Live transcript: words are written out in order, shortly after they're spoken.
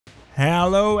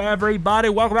Hello, everybody.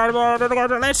 Welcome back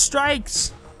to Let's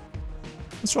Strikes.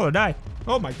 Let's roll or die.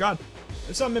 Oh my god,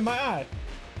 there's something in my eye.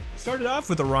 Started off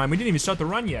with a rhyme. We didn't even start the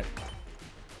run yet.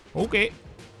 Okay.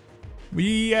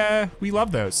 We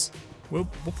love those. We'll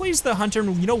please the hunter.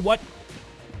 You know what?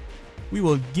 We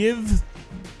will give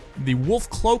the wolf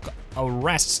cloak a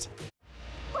rest.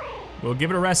 We'll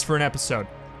give it a rest for an episode.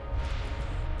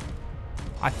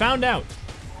 I found out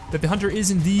that the hunter is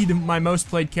indeed my most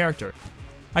played character.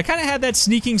 I kind of had that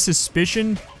sneaking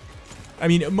suspicion. I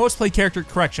mean, most played character,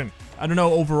 correction. I don't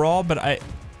know overall, but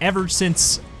ever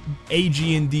since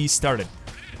AG&D started.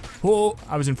 Oh,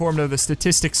 I was informed of the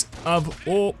statistics of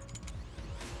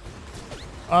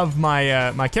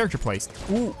my my character plays.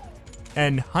 Ooh,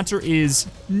 and hunter is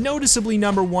noticeably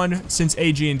 #1 since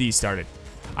AG&D started.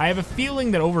 I have a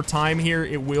feeling that over time here,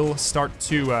 it will start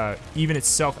to even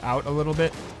itself out a little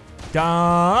bit.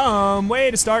 Dumb way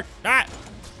to start. Ah,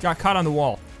 got caught on the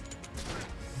wall.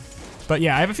 But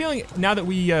yeah, I have a feeling now that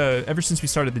we, ever since we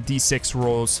started the D6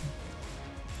 rolls,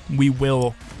 we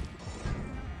will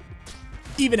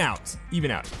even out.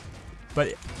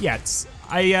 But yeah,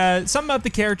 something about the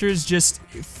characters just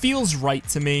feels right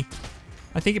to me.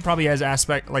 I think it probably has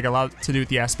a lot to do with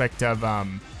the aspect of,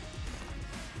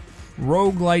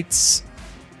 roguelites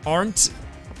aren't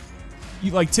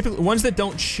typically ones that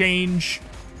don't change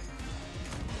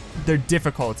their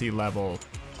difficulty level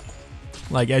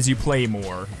as you play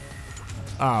more.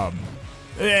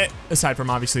 Aside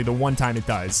from obviously the one time it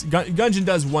does. Gungeon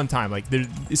does one time,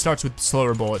 it starts with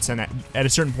slower bullets, and at a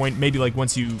certain point, maybe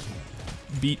once you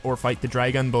beat or fight the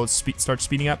dragon, bullets start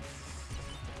speeding up.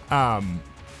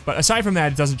 But aside from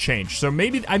that, it doesn't change. So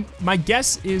maybe my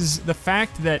guess is the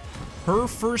fact that her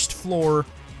first floor,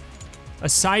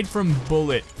 aside from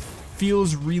bullet,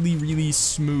 feels really, really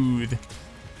smooth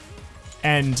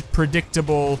and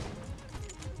predictable.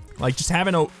 Just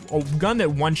having a gun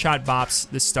that one-shot bops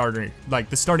the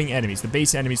starting enemies, the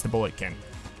base enemies the bullet can.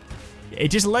 It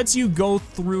just lets you go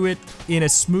through it in a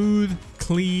smooth,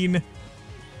 clean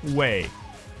way.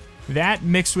 That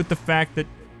mixed with the fact that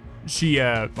she,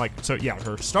 so yeah,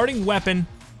 her starting weapon,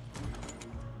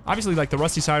 obviously the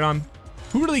rusty sidearm.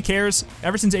 Who really cares?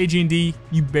 Ever since AG&D,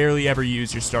 you barely ever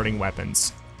use your starting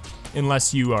weapons.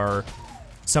 Unless you are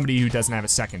somebody who doesn't have a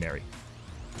secondary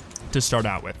to start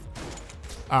out with.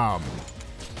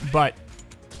 But,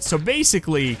 so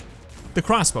basically, the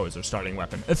crossbow is their starting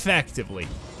weapon, effectively,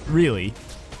 really.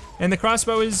 And the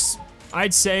crossbow is,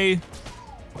 I'd say,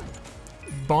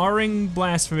 barring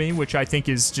blasphemy, which I think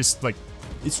is just,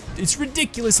 it's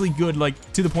ridiculously good,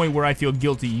 to the point where I feel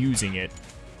guilty using it.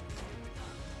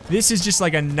 This is just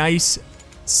a nice,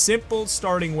 simple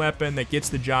starting weapon that gets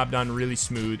the job done really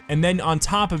smooth. And then on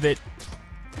top of it,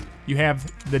 you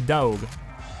have the dog.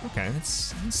 Okay,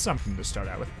 that's something to start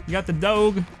out with. You got the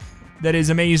dog that is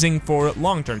amazing for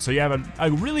long term. So you have a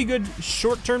really good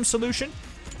short-term solution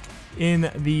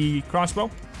in the crossbow.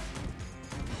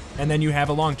 And then you have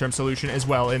a long-term solution as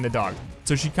well in the dog.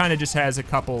 So she kind of just has a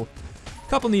couple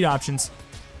neat options.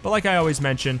 But like I always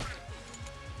mention,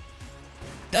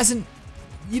 it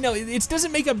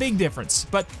doesn't make a big difference.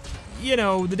 But,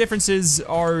 the differences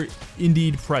are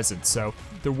indeed present. So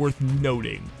they're worth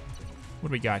noting. What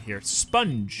do we got here?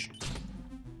 Sponge.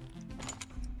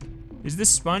 Is this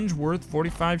sponge worth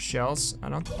 45 shells? I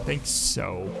don't think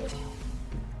so.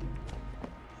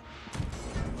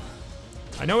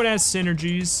 I know it has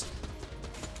synergies.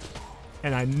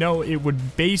 And I know it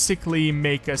would basically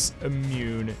make us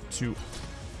immune to...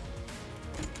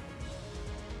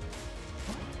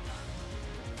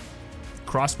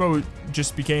 Crossbow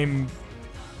just became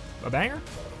a banger.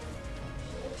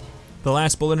 The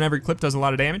last bullet in every clip does a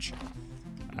lot of damage.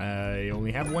 I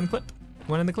only have one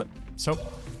in the clip, so,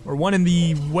 or one in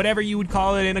the, whatever you would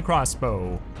call it in a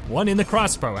crossbow. One in the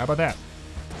crossbow, how about that?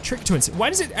 Trigger twins, why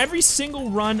does it, every single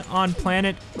run on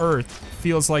planet Earth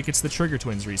feels like it's the Trigger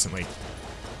twins recently?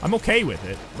 I'm okay with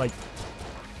it,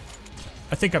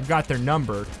 I think I've got their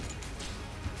number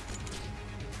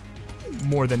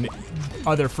more than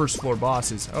other first floor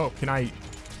bosses. Oh, can I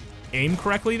aim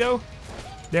correctly though?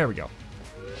 There we go.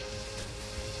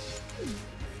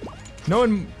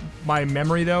 Knowing my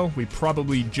memory though, we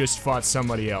probably just fought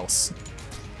somebody else.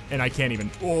 And I can't even,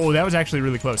 oh, that was actually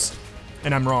really close.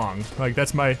 And I'm wrong,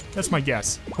 that's my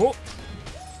guess. Oh.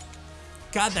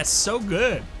 God, that's so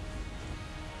good.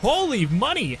 Holy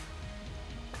money.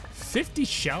 50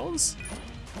 shells?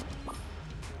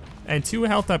 And 2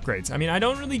 health upgrades. I mean, I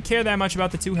don't really care that much about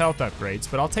the 2 health upgrades,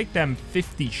 but I'll take them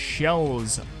 50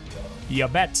 shells. You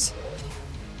bet.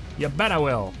 You bet I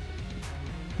will.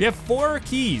 We have 4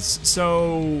 keys,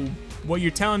 so what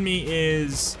you're telling me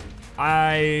is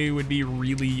I would be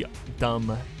really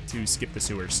dumb to skip the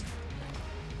sewers.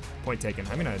 Point taken.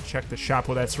 I'm gonna check the shop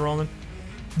while that's rolling.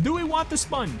 Do we want the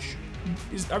sponge?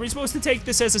 Are we supposed to take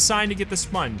this as a sign to get the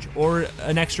sponge or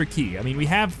an extra key? I mean, we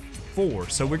have 4,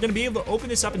 so we're gonna be able to open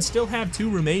this up and still have 2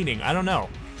 remaining. I don't know.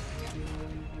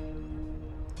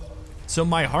 So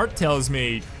my heart tells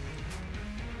me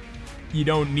you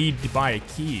don't need to buy a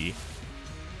key.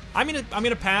 I'm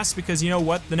gonna pass because you know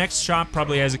what? The next shop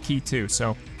probably has a key too,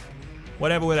 so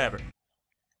whatever.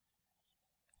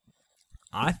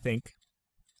 I think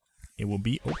it will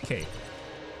be okay.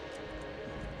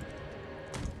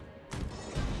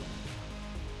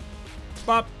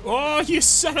 Bop. Oh, you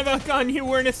son of a gun, you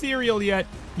weren't ethereal yet.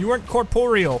 You weren't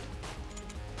corporeal.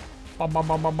 Bum, bum,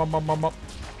 bum, bum, bum, bum, bum.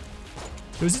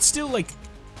 So is it still like,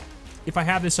 if I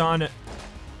have this on and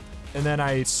then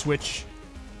I switch,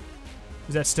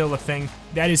 is that still a thing?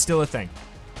 That is still a thing.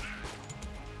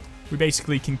 We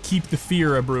basically can keep the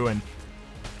fear a-brewing.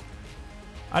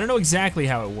 I don't know exactly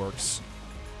how it works,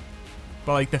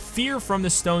 but like the fear from the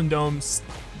stone dome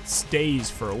stays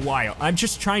for a while. I'm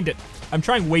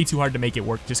trying way too hard to make it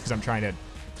work just because I'm trying to,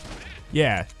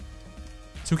 yeah.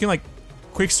 So we can like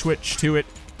quick switch to it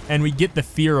and we get the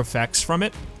fear effects from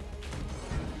it.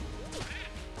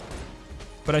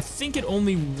 But I think it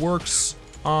only works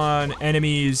on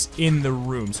enemies in the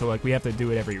room. So like we have to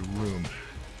do it every room.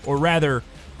 Or rather,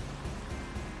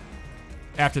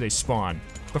 after they spawn.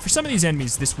 But for some of these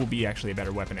enemies, this will be actually a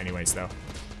better weapon anyways though.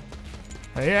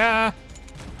 Yeah.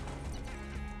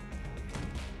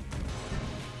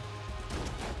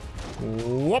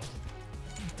 Whoop.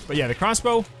 But yeah, the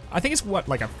crossbow, I think it's what,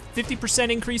 like a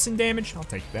 50% increase in damage? I'll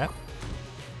take that.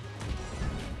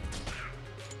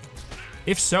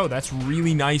 If so, that's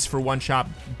really nice for one-shot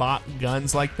bot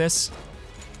guns like this.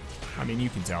 I mean, you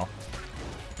can tell.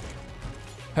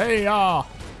 Hey,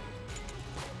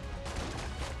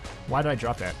 why did I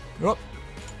drop that? Oh.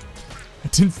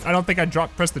 I don't think I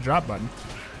pressed the drop button.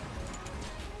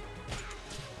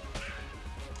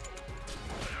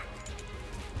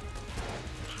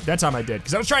 That time I did,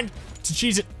 because I was trying to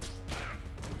cheese it.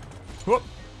 Whoop.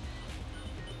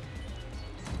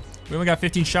 We only got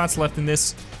 15 shots left in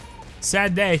this.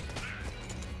 Sad day.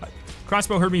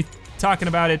 Crossbow heard me talking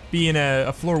about it being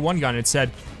a floor 1 gun. It said,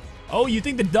 oh, you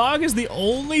think the dog is the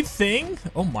only thing?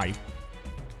 Oh my.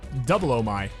 Double oh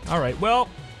my. All right, well.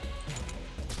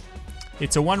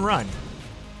 It's a 1 run.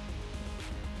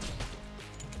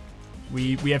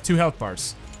 We have 2 health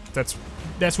bars. That's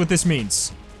what this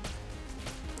means.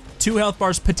 2 health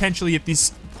bars potentially at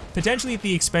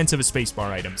the expense of a spacebar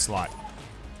item slot.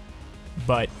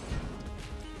 But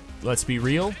let's be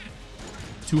real.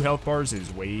 2 health bars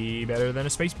is way better than a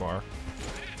spacebar.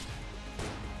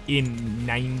 In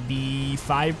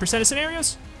 95% of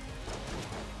scenarios.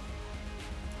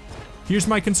 Here's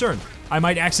my concern. I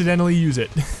might accidentally use it.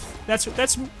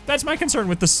 That's my concern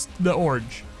with the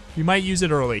orange. We might use it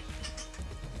early.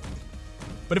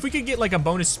 But if we could get like a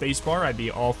bonus spacebar, I'd be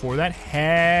all for that.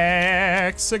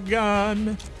 Hexagun.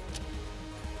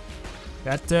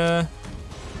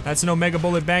 That's an Omega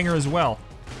bullet banger as well.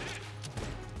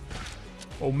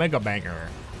 Omega banger.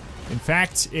 In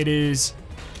fact, it is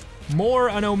more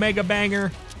an Omega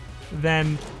banger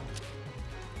than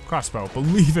crossbow,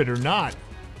 believe it or not.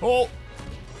 Oh.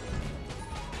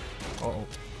 Uh-oh.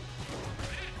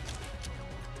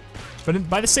 But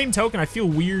by the same token, I feel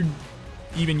weird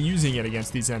even using it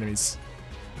against these enemies.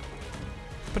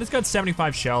 But it's got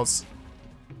 75 shells.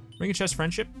 Ring of chest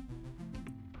friendship?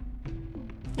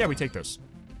 Yeah, we take those.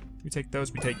 We take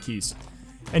those, we take keys.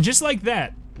 And just like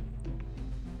that,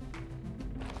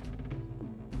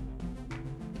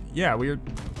 yeah,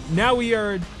 now we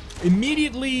are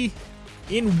immediately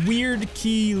in weird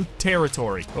key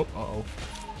territory. Oh, uh-oh.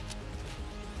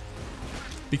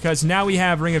 Because now we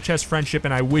have Ring of Chest Friendship,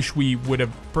 and I wish we would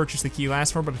have purchased the key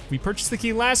last floor, but if we purchased the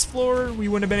key last floor, we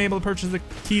wouldn't have been able to purchase the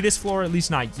key this floor, at least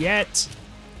not yet.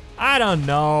 I don't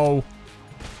know.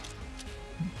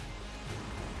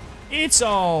 It's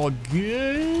all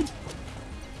good.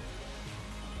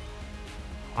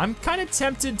 I'm kind of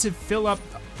tempted to fill up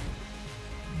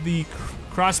the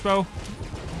crossbow,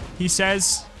 he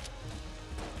says,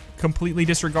 completely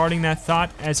disregarding that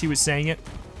thought as he was saying it.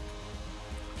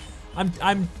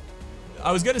 I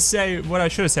was gonna say, what I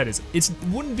should have said is, it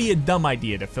wouldn't be a dumb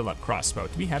idea to fill up crossbow.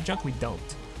 Do we have junk? We don't.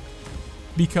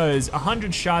 Because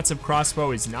 100 shots of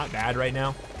crossbow is not bad right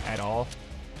now, at all.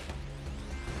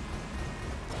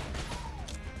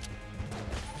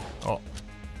 Oh.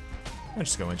 I'm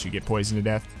just gonna let you get poisoned to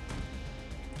death.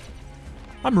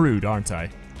 I'm rude, aren't I?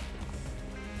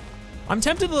 I'm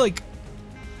tempted to like,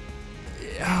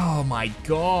 oh my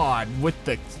god, with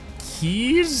the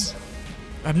keys?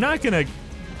 I'm not gonna...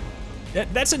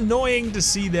 That's annoying to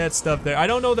see that stuff there. I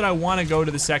don't know that I want to go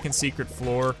to the second secret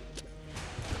floor.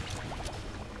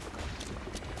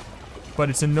 But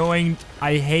it's annoying.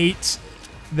 I hate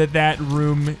that that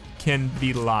room can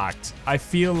be locked. I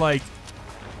feel like...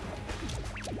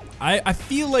 I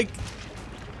feel like...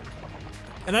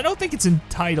 And I don't think it's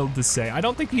entitled to say. I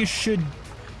don't think you should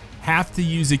have to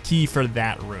use a key for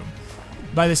that room.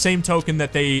 By the same token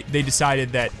that they decided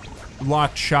that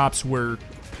locked shops were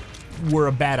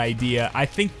a bad idea, I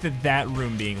think that that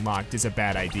room being locked is a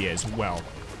bad idea as well.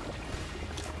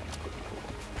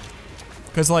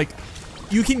 Because, like,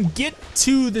 you can get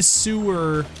to the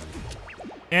sewer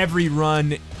every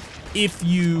run if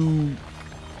you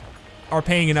are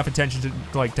paying enough attention to,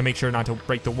 like, to make sure not to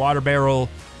break the water barrel,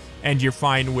 and you're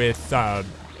fine with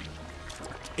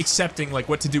accepting, like,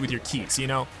 what to do with your keys, you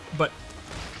know? But,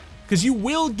 because you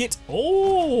will get,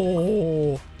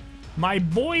 oh, my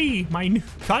boy,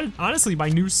 honestly, my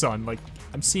new son, like,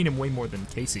 I'm seeing him way more than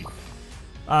Casey.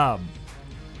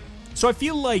 So I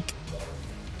feel like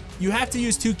you have to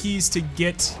use 2 keys to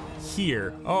get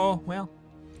here. Oh, well.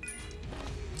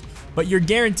 But you're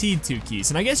guaranteed 2 keys.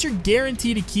 And I guess you're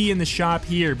guaranteed a key in the shop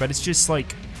here, but it's just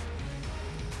like...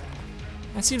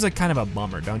 That seems like kind of a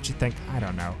bummer, don't you think? I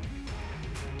don't know.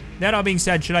 That all being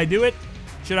said, should I do it?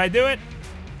 Should I do it?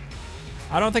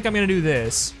 I don't think I'm gonna do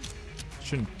this.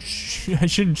 I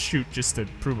shouldn't shoot just to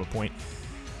prove a point.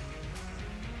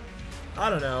 I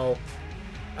don't know.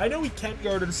 I know we can't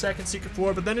go to the second secret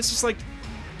floor, but then it's just like...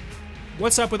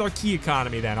 What's up with our key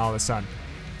economy then, all of a sudden?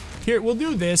 Here, we'll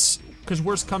do this, because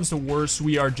worst comes to worst,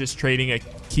 we are just trading a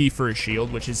key for a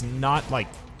shield, which is not, like...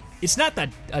 It's not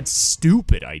that a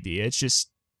stupid idea, it's just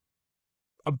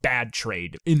a bad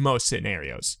trade in most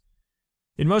scenarios.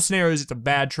 In most scenarios, it's a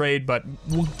bad trade, but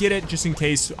we'll get it just in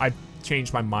case I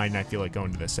change my mind and I feel like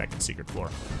going to the second secret floor.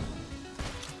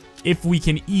 If we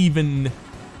can even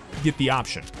get the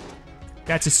option.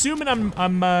 That's assuming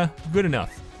I'm good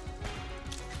enough.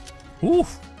 Ooh,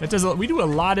 that does we do a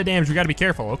lot of damage. We gotta be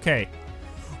careful. Okay.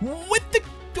 What?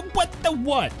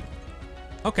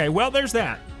 Okay, well, there's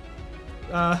that.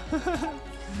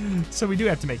 So we do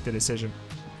have to make the decision.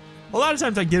 A lot of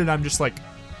times I get it, I'm just like,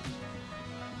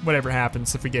 whatever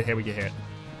happens. If we get hit, we get hit.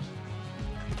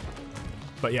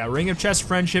 But yeah, Ring of Chest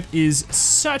Friendship is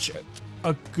such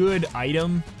a good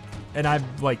item, and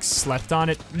I've, like, slept on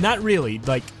it. Not really,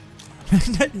 like,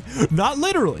 not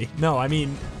literally. No, I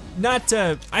mean, not,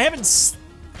 I haven't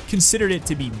considered it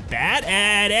to be bad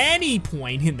at any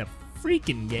point in the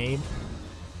freaking game.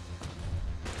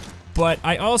 But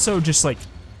I also just, like,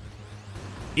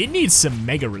 it needs some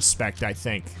mega respect, I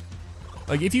think.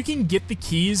 Like, if you can get the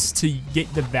keys to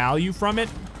get the value from it,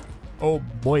 oh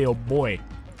boy,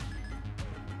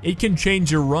 it can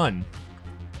change your run.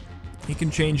 It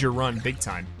can change your run big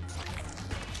time.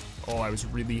 Oh, I was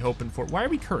really hoping for... Why are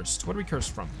we cursed? What are we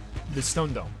cursed from? The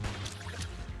stone dome.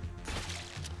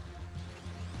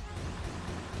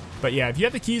 But yeah, if you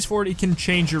have the keys for it, it can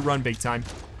change your run big time.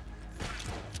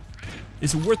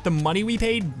 Is it worth the money we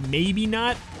paid? Maybe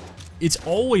not. It's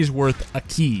always worth a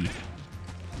key.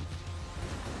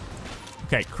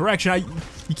 Okay, correction.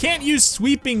 You can't use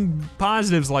sweeping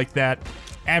positives like that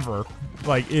ever,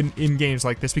 like in games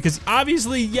like this, because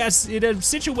obviously, yes, in a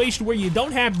situation where you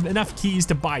don't have enough keys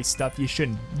to buy stuff, you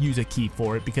shouldn't use a key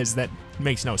for it, because that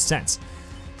makes no sense.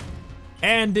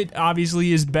 And it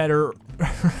obviously is better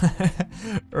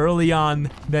early on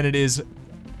than it is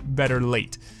better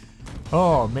late.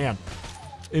 Oh man.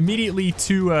 Immediately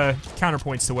 2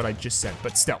 counterpoints to what I just said,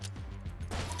 but still.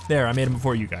 There, I made them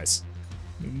before you guys.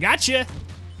 Gotcha!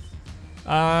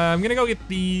 I'm gonna go get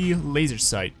the laser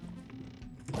sight.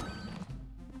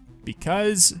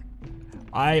 Because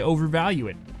I overvalue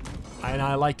it, and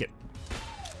I like it.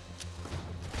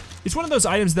 It's one of those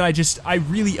items that I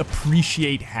really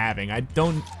appreciate having. I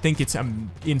don't think it's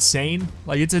insane.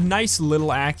 Like, it's a nice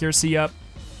little accuracy up.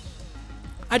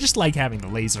 I just like having the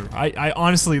laser. I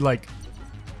honestly, like,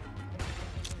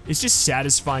 it's just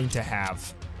satisfying to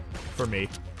have for me.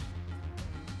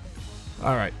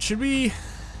 All right, should we?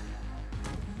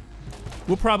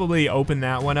 We'll probably open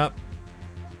that one up,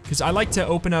 because I like to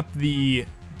open up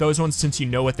those ones since you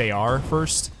know what they are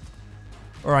first.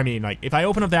 Or I mean, like, if I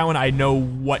open up that one, I know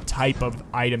what type of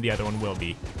item the other one will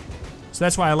be. So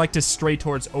that's why I like to stray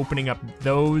towards opening up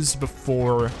those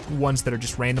before ones that are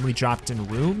just randomly dropped in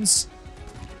rooms.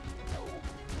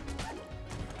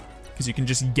 Because you can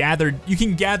just gather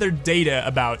data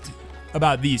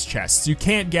about these chests. You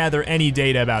can't gather any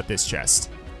data about this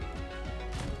chest.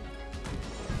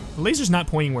 The laser's not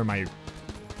pointing where my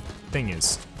thing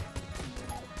is.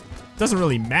 Doesn't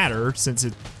really matter since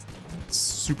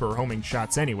super homing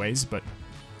shots anyways, but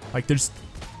like there's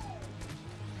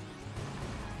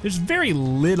very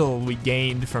little we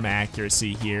gained from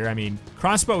accuracy here. I mean,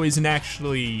 crossbow isn't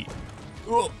actually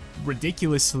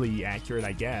ridiculously accurate,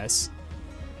 I guess.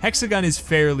 Hexagun is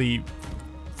fairly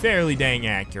dang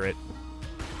accurate.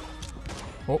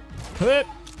 Oh, that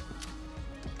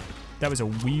was a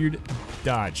weird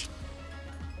dodge.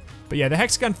 But yeah, the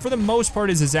Hexagun for the most part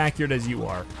is as accurate as you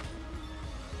are.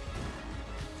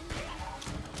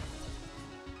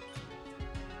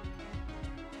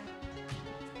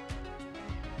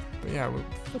 But yeah,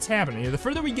 what's happening here? The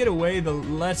further we get away, the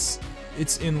less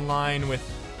it's in line with...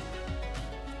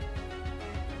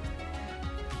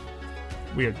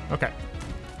 Weird, okay.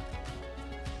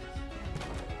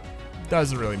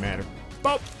 Doesn't really matter.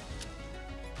 Bop!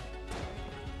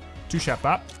 Two-shot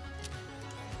bop.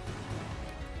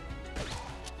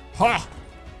 Ha!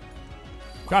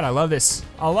 God, I love this.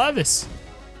 I love this.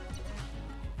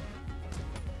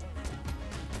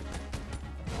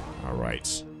 All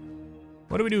right.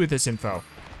 What do we do with this info?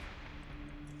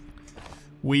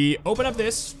 We open up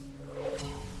this.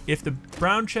 If the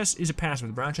brown chest is a passive,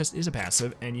 the brown chest is a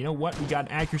passive, and you know what? We got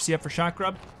accuracy up for shot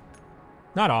grub.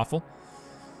 Not awful.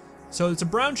 So it's a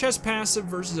brown chest passive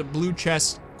versus a blue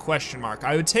chest question mark.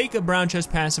 I would take a brown chest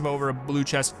passive over a blue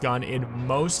chest gun in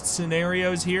most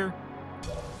scenarios here.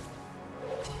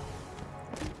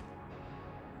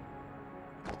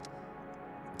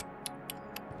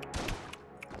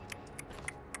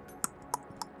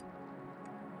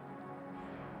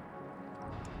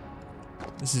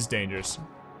 This is dangerous.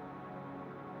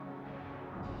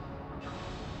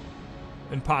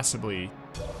 And possibly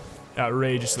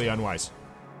outrageously unwise.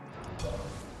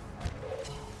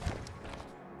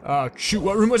 Oh, shoot,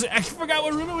 what room was it? I forgot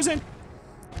what room it was in.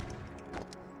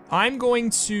 I'm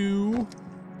going to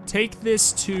take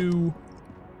this to...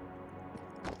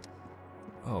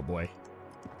 Oh, boy.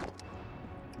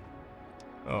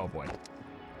 Oh, boy.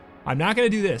 I'm not going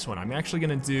to do this one. I'm actually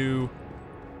going to do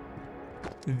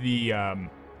the...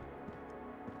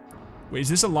 Wait, is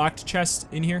this a locked chest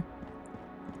in here?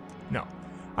 No.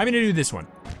 I'm going to do this one.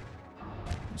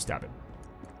 Stop it.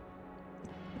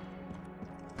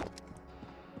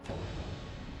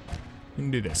 I'm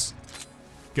gonna do this.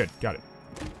 Good, got it.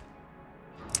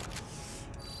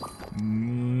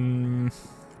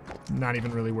 Not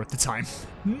even really worth the time.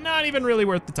 Not even really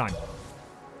worth the time.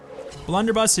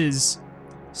 Blunderbuss is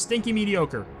stinky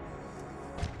mediocre.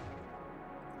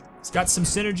 It's got some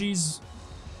synergies,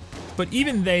 but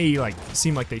even they like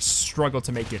seem like they struggle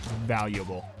to make it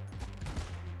valuable.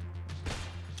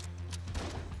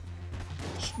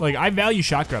 Like, I value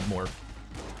shot grub more.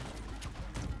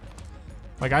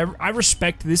 Like, I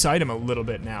respect this item a little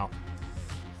bit now.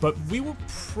 But we will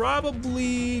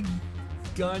probably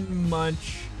gun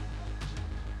munch.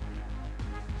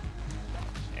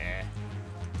 I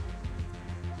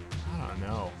don't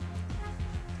know.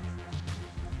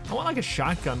 I want like a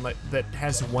shotgun that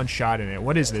has one shot in it.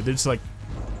 What is it? It's like...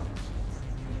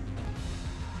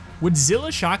 Would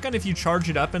Zilla shotgun, if you charge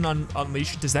it up and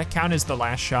unleash it, does that count as the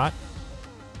last shot?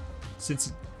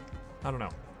 Since, I don't know.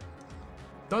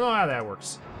 Don't know how that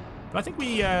works. But I think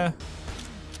we got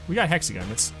Hexagun.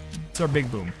 It's our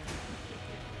big boom.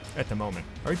 At the moment.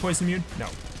 Are we poison immune? No.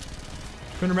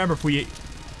 Couldn't remember if we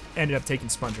ended up taking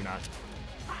Sponge or not.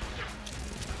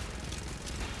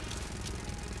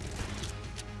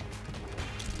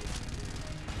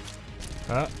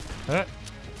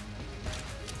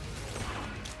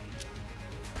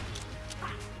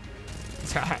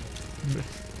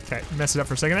 Okay, mess it up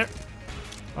for a second there.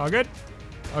 All good?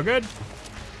 All good?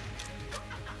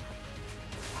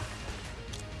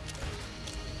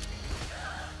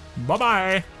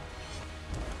 Bye-bye.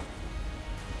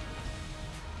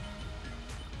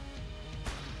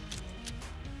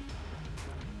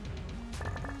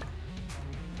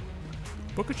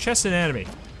 Book of Chest Anatomy.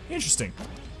 Interesting.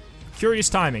 Curious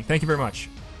timing. Thank you very much.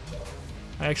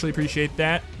 I actually appreciate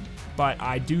that, but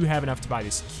I do have enough to buy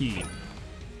this key.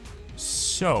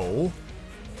 So,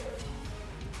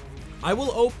 I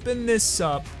will open this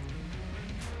up.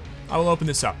 I will open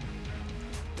this up.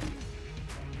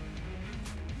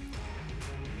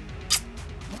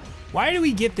 Why do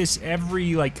we get this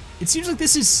every, like, it seems like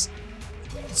this is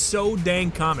so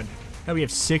dang common. Now we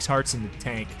have 6 hearts in the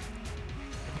tank.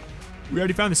 We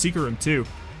already found the secret room too.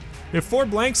 We have 4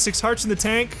 blanks, 6 hearts in the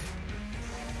tank.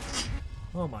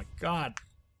 Oh my god.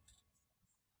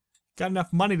 Got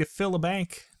enough money to fill a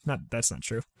bank. That's not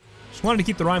true. Just wanted to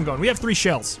keep the rhyme going. We have 3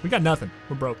 shells. We got nothing.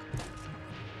 We're broke.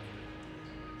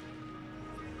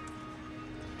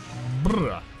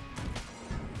 Bruh.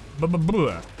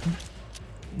 Bruh.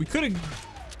 We could have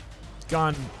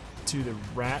gone to the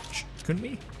rat. Couldn't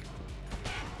we?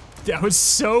 That was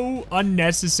so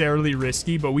unnecessarily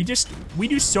risky, but we do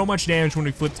so much damage when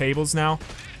we flip tables now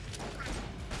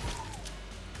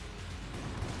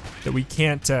that we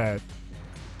can't, I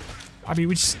mean,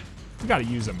 we gotta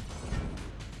use them.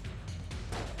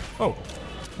 Oh,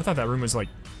 I thought that room was, like,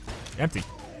 empty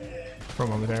for a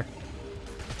moment there.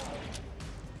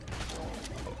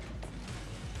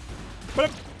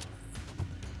 But,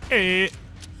 hey,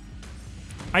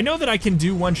 I know that I can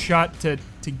do one shot to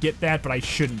get that, but I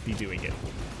shouldn't be doing it.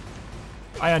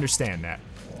 I understand that.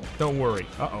 Don't worry.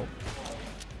 Uh-oh.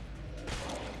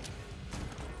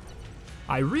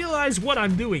 I realize what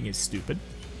I'm doing is stupid.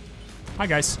 Hi,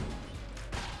 guys.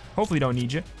 Hopefully don't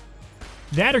need you.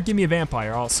 That or give me a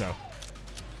vampire also.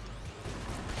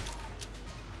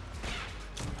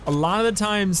 A lot of the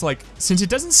times, like, since it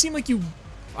doesn't seem like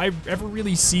I ever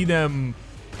really see them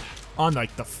on,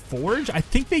 like, the forge, I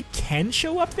think they can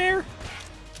show up there.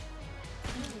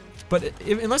 But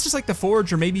unless it's, like, the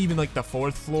forge or maybe even, like, the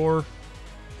 4th floor,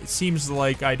 it seems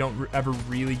like I don't ever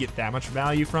really get that much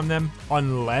value from them.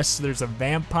 Unless there's a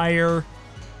vampire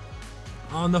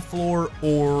on the floor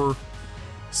or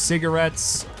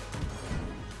cigarettes.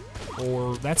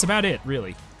 Or that's about it,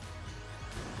 really.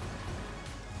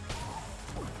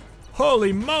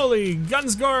 Holy moly,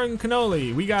 guns, gore, and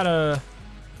cannoli. We got a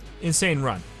insane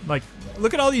run. Like,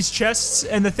 look at all these chests,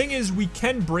 and the thing is, we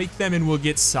can break them and we'll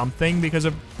get something because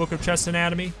of Book of Chest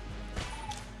Anatomy.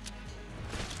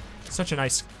 Such a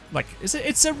nice, like,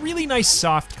 it's a really nice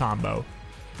soft combo.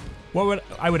 What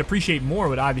I would appreciate more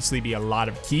would obviously be a lot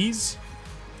of keys,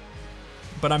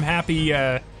 but I'm happy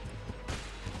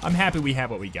we have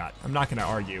what we got. I'm not gonna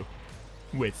argue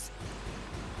with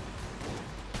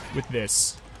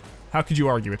this. How could you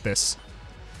argue with this?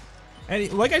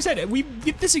 And like I said, we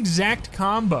get this exact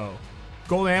combo.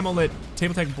 Gold Amulet,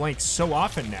 Table Tech Blank so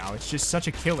often now. It's just such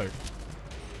a killer.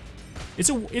 It's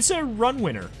a run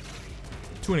winner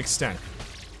to an extent.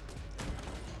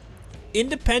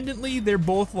 Independently, they're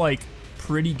both like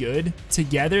pretty good.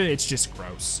 Together, it's just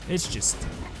gross. It's just,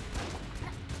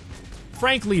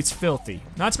 frankly, it's filthy.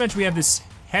 Not to mention we have this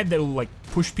head that will like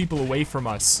push people away from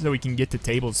us so we can get to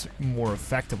tables more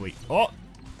effectively. Oh,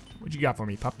 what you got for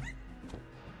me, pup?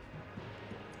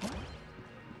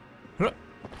 Huh.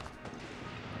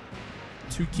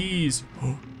 2 keys.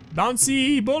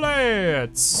 Bouncy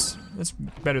bullets. That's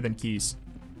better than keys.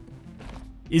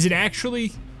 Is it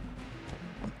actually?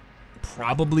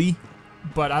 Probably,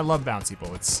 but I love bouncy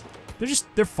bullets.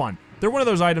 They're fun. They're one of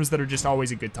those items that are just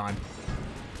always a good time.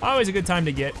 Always a good time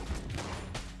to get.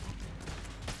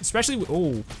 Especially with,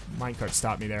 oh, minecart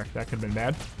stopped me there. That could have been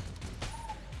bad.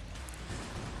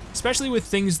 Especially with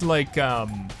things like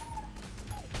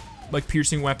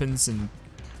piercing weapons, and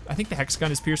I think the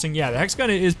Hexagun is piercing. Yeah, the Hexagun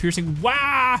is piercing.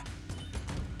 Wah!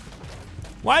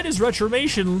 Why does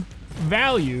Retromation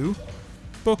value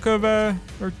Book of,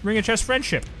 or Ring of Chest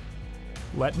Friendship?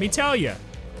 Let me tell you.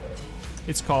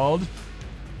 It's called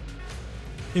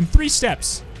In 3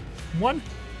 Steps. 1,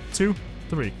 2,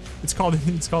 3. It's called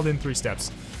In 3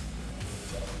 Steps.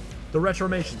 The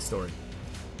Retromation story.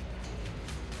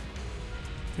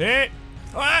 Hey!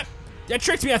 Ah! That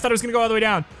tricked me. I thought it was gonna go all the way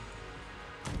down.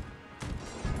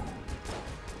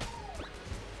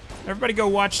 Everybody go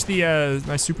watch the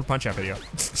my Super Punch-Out video.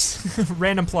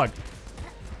 Random plug.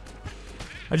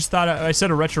 I just thought I said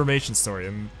a Retromation story,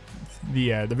 and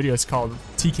the video is called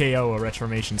TKO, a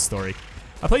Retromation story.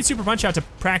 I played Super Punch-Out to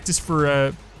practice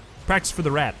for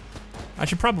the rat. I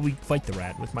should probably fight the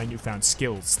rat with my newfound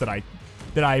skills that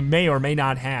I may or may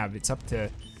not have. It's up to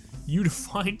you to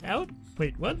find out.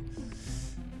 Wait, what?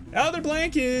 Elder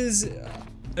Blank is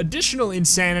additional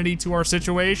insanity to our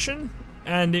situation,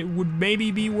 and it would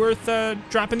maybe be worth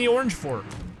dropping the orange for.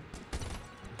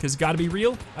 Cause gotta be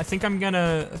real, I think I'm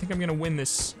gonna win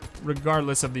this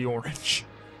regardless of the orange.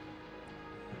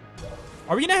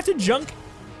 Are we gonna have to junk?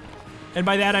 And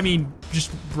by that I mean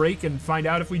just break and find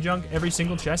out if we junk every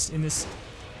single chest in this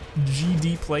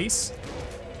GD place.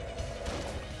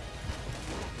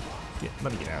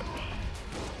 Let me get out.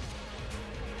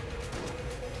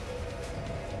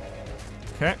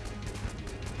 Okay.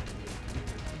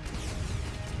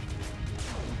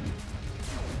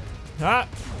 Ha!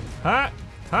 Ha!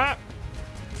 Ha!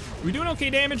 Are we doing okay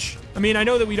damage? I mean, I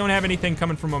know that we don't have anything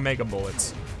coming from Omega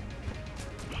Bullets.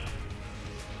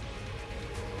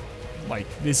 Like,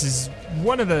 this is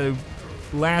one of the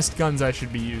last guns I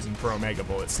should be using for Omega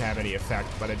Bullets to have any effect,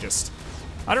 but I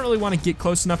don't really want to get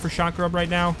close enough for Shock Grub right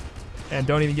now. And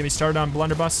don't even get me started on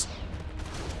Blunderbuss.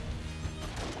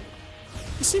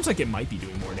 This seems like it might be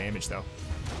doing more damage, though.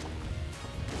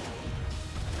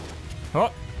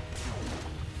 Oh.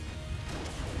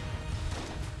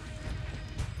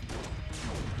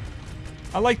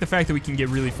 I like the fact that we can get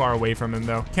really far away from him,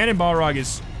 though. Cannon Balrog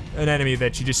is an enemy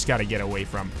that you just gotta get away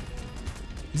from.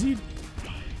 Is he?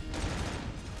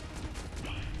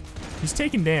 He's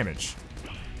taking damage.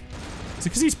 Is it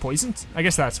because he's poisoned? I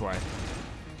guess that's why.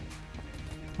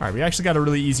 All right, we actually got a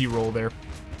really easy roll there.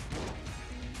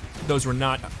 Those were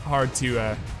not hard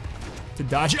to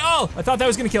dodge. Oh, I thought that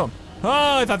was gonna kill him.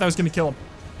 Oh, I thought that was gonna kill him.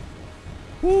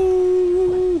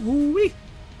 Woo-wee.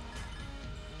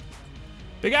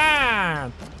 Big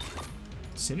Iron.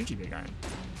 Synergy Big Iron.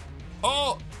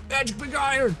 Oh, magic Big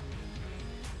Iron.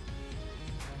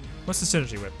 What's the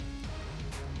synergy whip?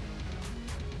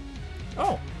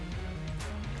 Oh.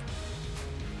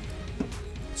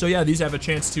 So yeah, these have a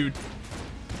chance to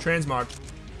transmog.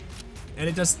 And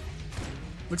it does,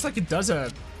 looks like it does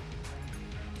a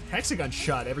hexagon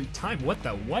shot every time. What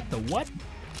the what?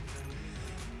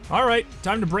 All right,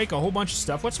 time to break a whole bunch of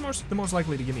stuff. What's the most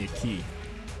likely to give me a key?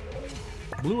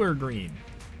 Blue or green?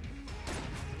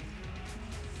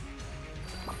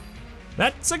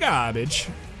 That's a garbage.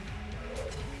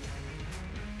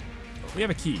 We have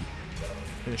a key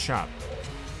in the shop.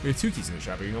 We have 2 keys in the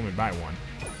shop, but you can only buy 1.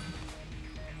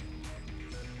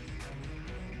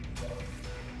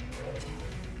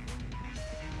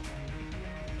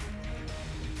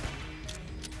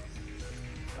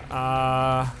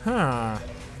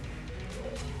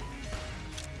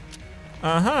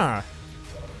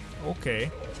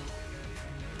 Okay.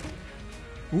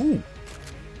 Ooh.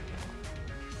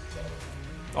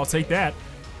 I'll take that.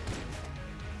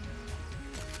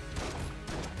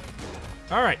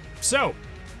 All right, so.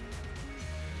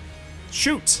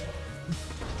 Shoot.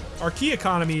 Our key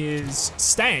economy is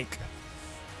stank.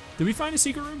 Did we find a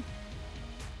secret room?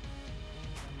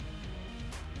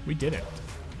 We didn't.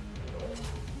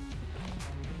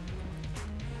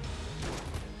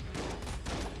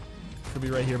 Could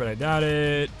be right here, but I doubt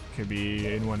it. Could be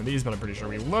in one of these, but I'm pretty sure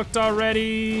we looked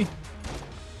already.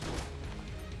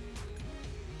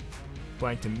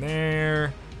 Blanked in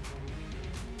there.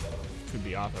 Could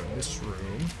be off of this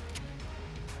room.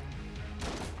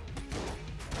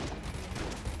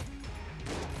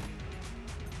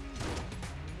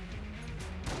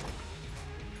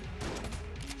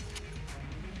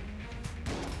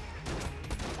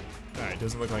 Alright,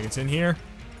 doesn't look like it's in here.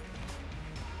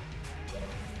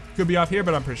 Could be off here,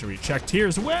 but I'm pretty sure we checked here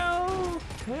as well.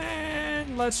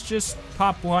 And let's just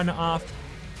pop one off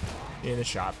in the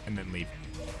shop and then leave.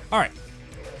 All right.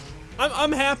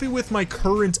 I'm happy with my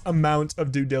current amount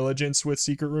of due diligence with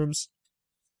secret rooms.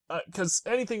 Because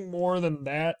anything more than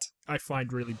that, I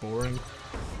find really boring.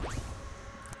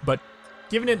 But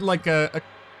giving it like a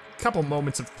couple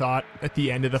moments of thought at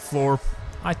the end of the floor,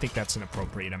 I think that's an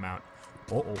appropriate amount.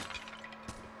 Uh-oh.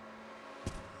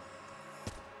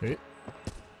 Hey.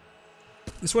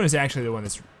 This one is actually the one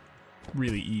that's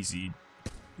really easy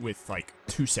with like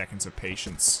 2 seconds of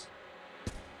patience.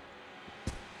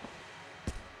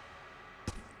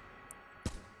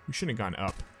 We shouldn't have gone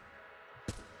up.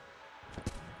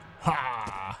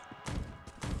 Ha!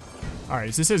 Alright,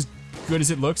 is this as good as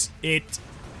it looks? It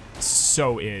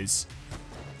so is.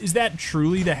 Is that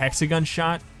truly the hexagon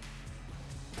shot?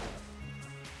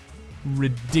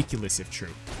 Ridiculous if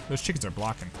true. Those chickens are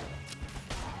blocking.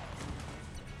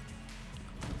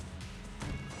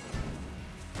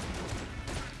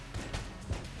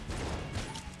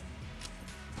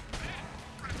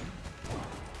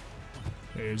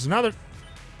 There's another.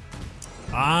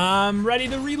 I'm ready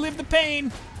to relive the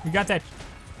pain. We got that.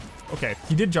 Okay,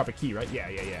 he did drop a key, right?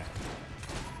 Yeah.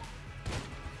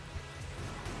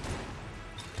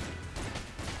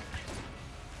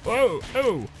 Whoa,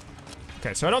 oh.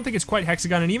 Okay, so I don't think it's quite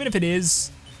hexagon, and even if it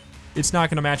is, it's not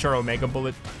gonna match our Omega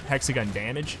Bullet hexagon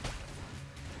damage.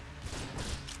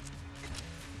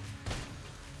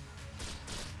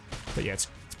 But yeah, it's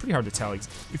pretty hard to tell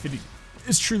if it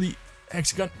is truly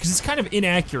hexagon, because it's kind of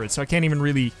inaccurate, so I can't even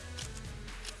really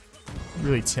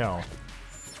tell.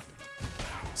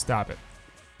 Stop it.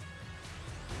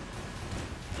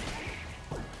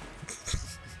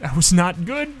 That was not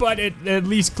good, but it at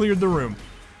least cleared the room.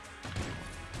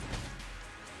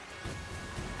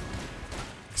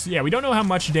 So yeah, we don't know how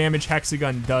much damage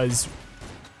Hexagun does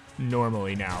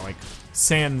normally now, like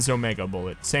sans Omega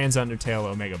Bullet, sans Undertale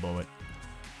Omega Bullet.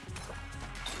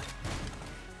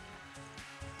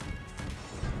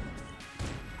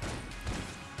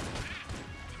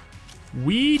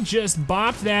 We just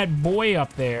bopped that boy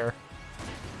up there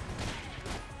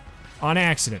on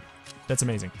accident. That's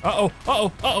amazing.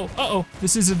 Uh-oh.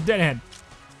 This is a dead end.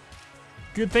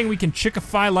 Good thing we can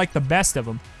chickify like the best of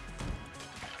them.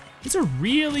 It's a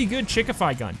really good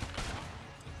chickify gun.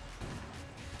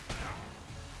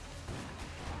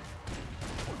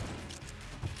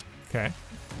 Okay.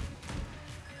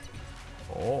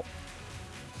 Oh.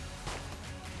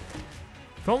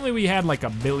 If only we had like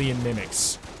 1 billion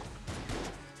mimics.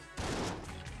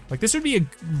 Like, this would be a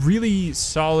really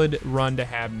solid run to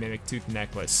have Mimic Tooth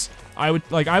Necklace. I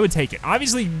would take it.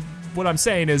 Obviously, what I'm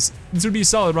saying is, this would be a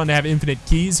solid run to have infinite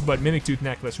keys, but Mimic Tooth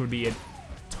Necklace would be a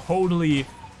totally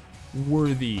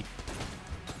worthy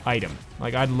item.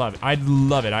 Like, I'd love it. I'd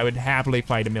love it. I would happily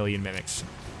fight 1 million mimics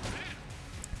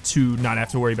to not have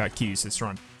to worry about keys this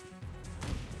run.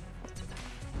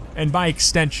 And by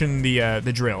extension,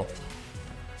 the drill,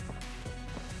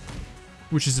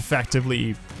 which is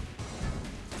effectively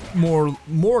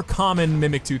more common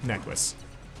Mimic Tooth Necklace.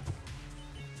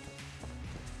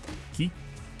 Key?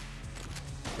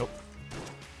 Nope.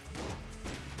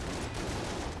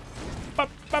 Bop,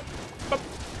 bop, bop,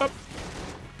 bop.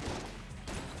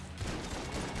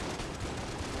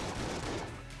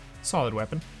 Solid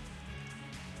weapon.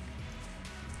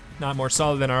 Not more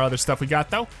solid than our other stuff we got,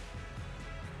 though.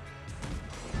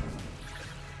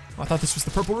 Oh, I thought this was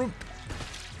the purple room.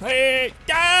 Hey!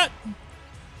 Ah!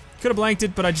 Could have blanked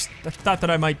it, but I thought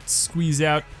that I might squeeze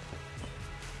out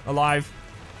alive.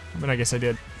 I mean, I guess I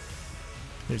did.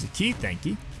 There's a key, thank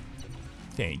you.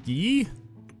 Thank you.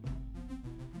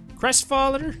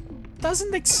 Crestfaller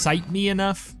doesn't excite me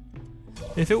enough.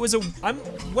 If it was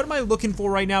what am I looking for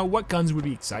right now? What guns would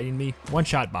be exciting me?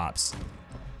 One-shot bops.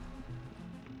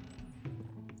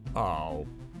 Oh.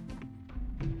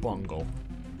 Bungle.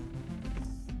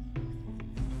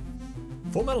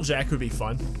 Full Metal Jack would be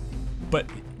fun, but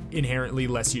inherently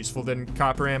less useful than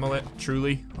Copper Amulet,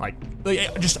 truly. Like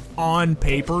just on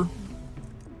paper,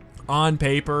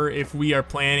 if we are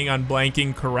planning on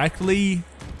blanking correctly,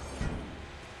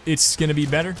 it's gonna be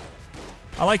better.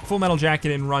 I like Full Metal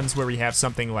Jacket in runs where we have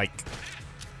something like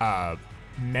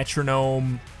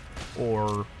Metronome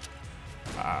or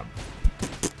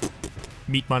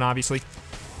Meat Bun, obviously.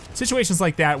 Situations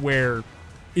like that where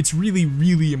it's really,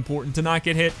 really important to not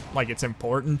get hit, like it's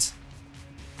important.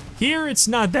 Here, it's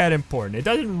not that important. It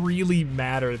doesn't really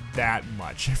matter that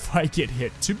much if I get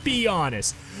hit, to be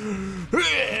honest.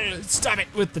 Stop it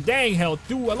with the dang health.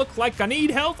 Do I look like I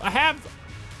need health? I have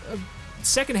a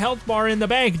second health bar in the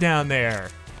bank down there.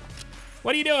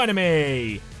 What are you doing to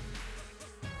me?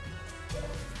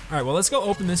 All right, well, let's go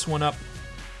open this one up.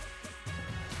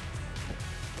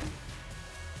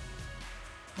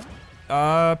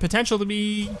 Potential to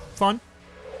be fun.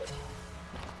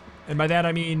 And by that,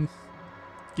 I mean,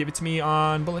 give it to me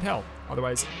on bullet hell.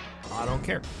 Otherwise, I don't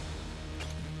care.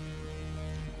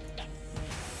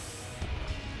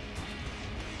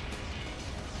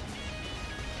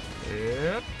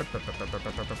 Yep.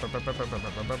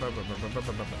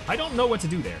 I don't know what to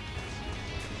do there.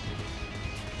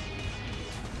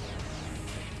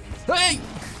 Hey!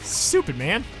 Stupid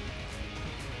man.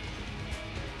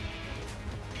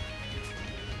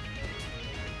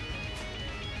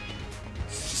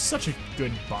 Such a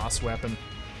good boss weapon.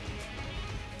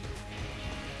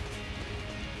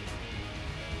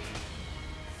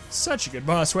 Such a good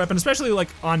boss weapon, especially like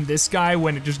on this guy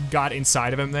when it just got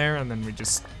inside of him there, and then we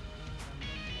just...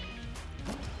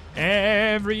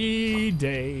 Every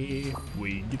day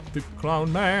we get the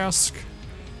clown mask.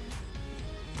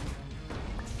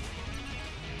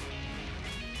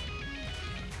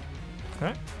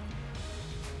 Okay.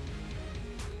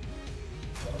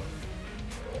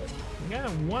 We got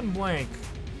one blank.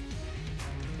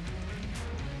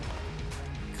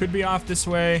 Could be off this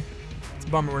way. It's a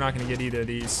bummer we're not gonna get either of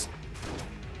these.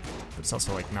 But it's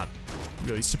also like not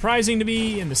really surprising to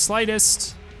me in the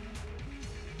slightest.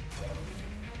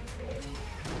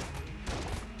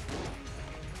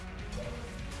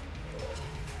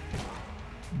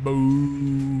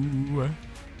 Boo.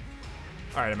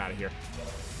 Alright, I'm out of here.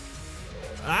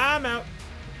 I'm out.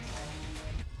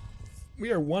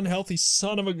 We are one healthy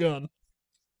son of a gun.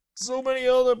 So many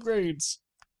other upgrades.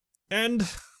 And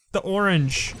the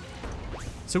orange.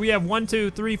 So we have 1, 2,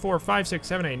 3, 4, 5, 6,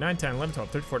 7, 8, 9, 10, 11, 12,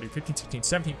 13, 14, 15, 16,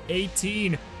 17,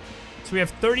 18. So we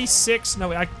have 36.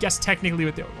 No, I guess technically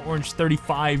with the orange,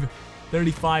 35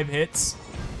 hits.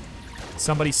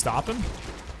 Somebody stop him?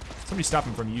 Somebody stop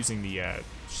him from using the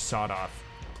sawed off,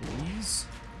 please.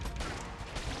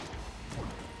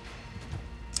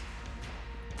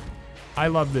 I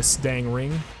love this dang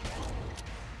ring.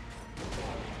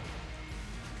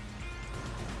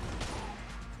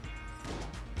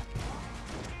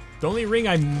 The only ring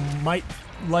I might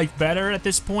like better at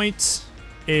this point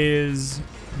is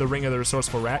the Ring of the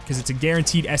Resourceful Rat, because it's a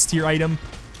guaranteed S tier item,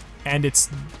 and it's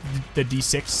the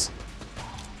D6.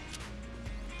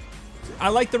 I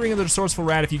like the Ring of the Resourceful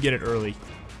Rat if you get it early.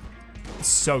 It's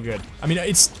so good. I mean,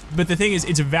 but the thing is,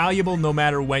 it's valuable no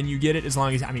matter when you get it, as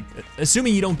long as, I mean,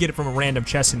 assuming you don't get it from a random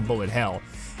chest in bullet hell.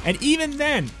 And even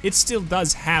then, it still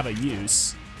does have a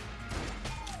use.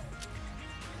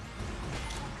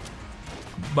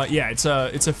 But yeah, it's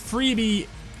a freebie.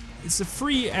 It's a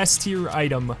free S tier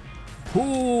item.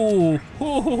 Ooh,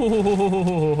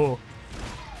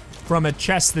 from a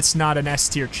chest that's not an S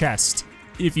tier chest.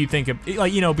 If you think of,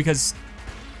 like, you know, because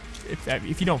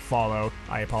if you don't follow,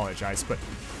 I apologize, but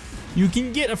you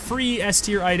can get a free S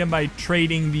tier item by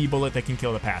trading the bullet that can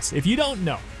kill the pass. If you don't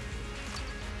know,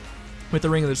 with the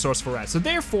Ring of the Resourceful Rat. So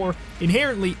therefore,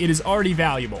 inherently, it is already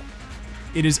valuable.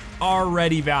 It is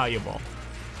already valuable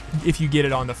if you get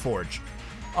it on the forge.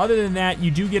 Other than that,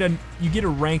 you do get a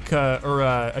rank or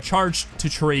a charge to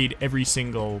trade every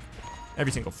single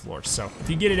floor. So if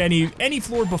you get it any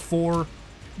floor before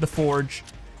the forge,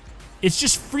 it's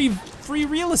just free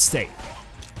real estate.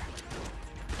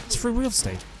 It's free real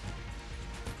estate.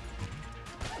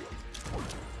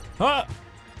 Ah!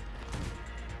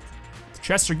 The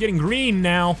chests are getting green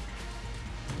now.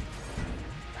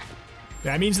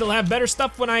 That means they'll have better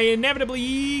stuff when I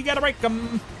inevitably gotta break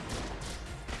them.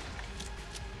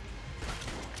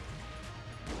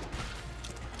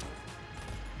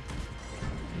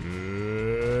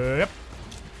 Yep.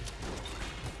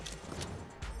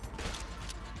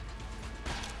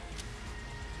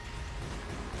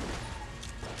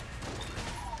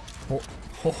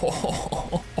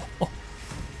 Oh.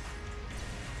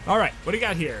 All right, what do you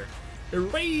got here?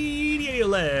 Irradiated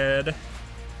lead.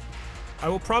 I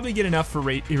will probably get enough for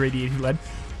irradiated lead.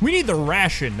 We need the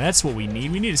ration. That's what we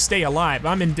need. We need to stay alive.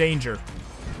 I'm in danger.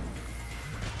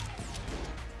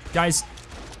 Guys,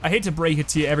 I hate to break it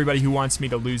to you, everybody who wants me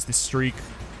to lose this streak,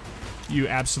 you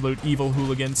absolute evil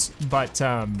hooligans, but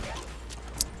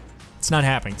it's not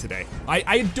happening today.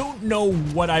 I don't know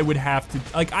what I would have to,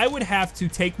 like, I would have to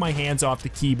take my hands off the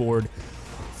keyboard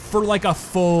for like a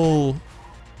full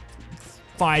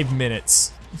 5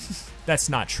 minutes. That's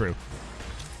not true.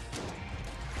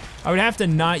 I would have to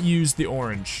not use the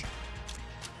orange.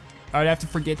 I would have to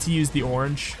forget to use the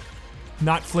orange,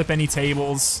 not flip any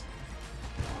tables.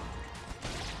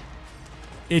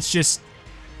 It's just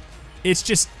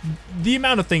the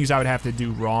amount of things I would have to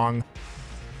do wrong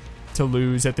to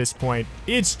lose at this point.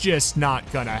 It's just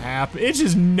not gonna happen. It's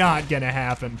just not gonna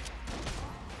happen.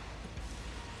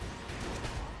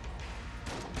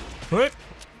 What?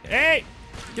 Hey!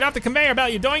 Get off the conveyor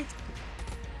belt, you doink!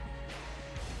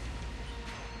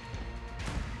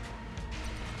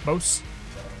 Boss.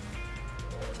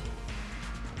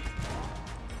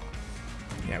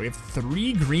 Yeah, we have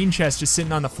 3 green chests just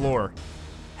sitting on the floor.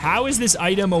 How is this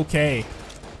item okay?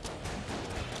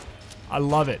 I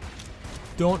love it.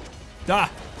 Don't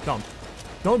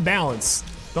balance.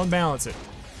 Don't balance it.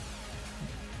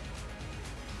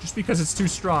 Just because it's too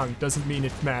strong doesn't mean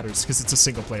it matters, because it's a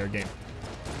single player game.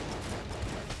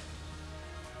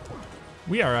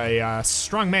 We are a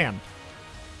strong man.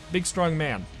 Big strong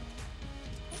man.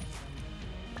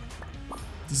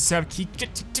 Does this have key?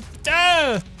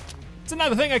 It's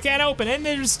another thing I can't open, and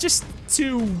there's just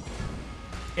 2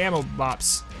 ammo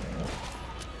bops.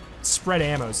 Spread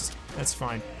ammos. That's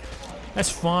fine. That's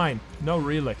fine. No,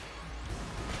 really.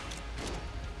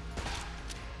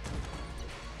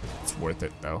 It's worth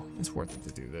it, though. It's worth it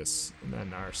to do this. And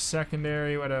then our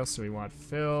secondary, what else do we want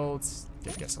filled?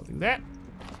 I guess I'll do that.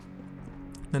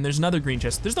 Then there's another green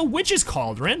chest. There's the Witch's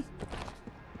Cauldron.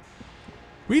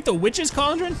 We get the Witch's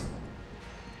Cauldron?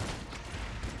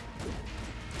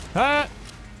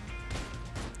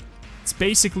 It's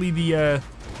basically the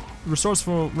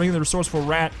Ring of the Resourceful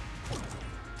Rat.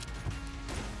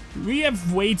 We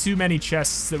have way too many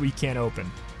chests that we can't open.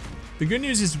 The good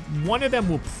news is one of them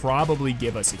will probably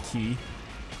give us a key.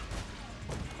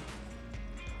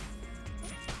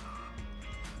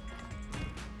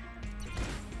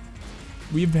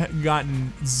 We've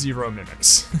gotten 0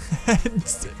 mimics.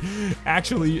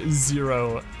 Actually,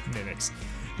 0 mimics.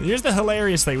 And here's the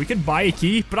hilarious thing. We could buy a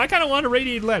key, but I kind of want a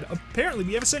radiated lead. Apparently,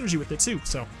 we have a synergy with it too,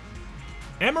 so.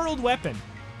 Emerald weapon.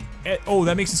 Oh,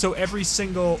 that makes it so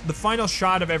the final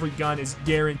shot of every gun is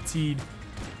guaranteed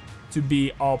to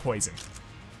be all poison.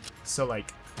 So,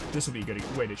 like, this will be a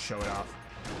good way to show it off.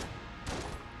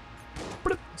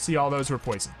 See, all those were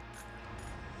poison.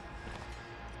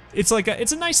 It's like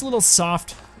it's a nice little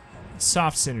soft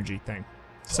synergy thing.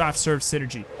 Soft serve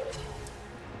synergy.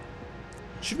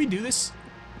 Should we do this?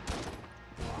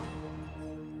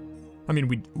 I mean,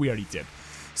 we already did.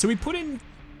 So we put in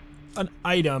an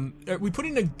item, we put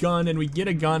in a gun, and we get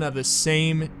a gun of the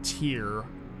same tier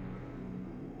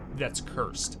that's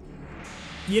cursed.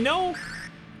 You know,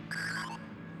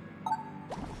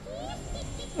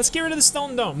 Let's get rid of the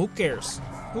stone dome. Who cares?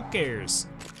 Who cares?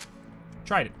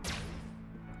 Tried it.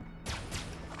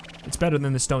 It's better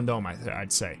than the stone dome,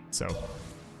 I'd say. So,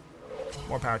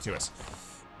 more power to us.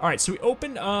 All right, so we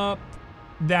opened up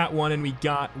that one and we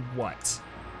got what?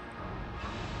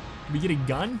 Did we get a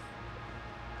gun?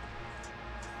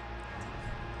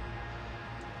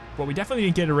 Well, we definitely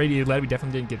didn't get a radiated lead. We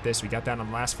definitely didn't get this. We got that on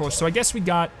the last floor. So I guess we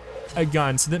got a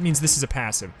gun. So that means this is a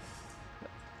passive.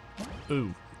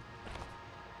 Ooh.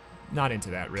 Not into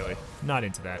that, really. Not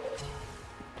into that.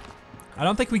 I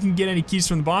don't think we can get any keys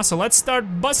from the boss, so let's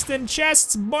start busting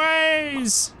chests,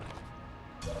 boys!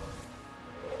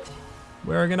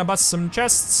 We're gonna bust some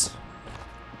chests.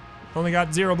 Only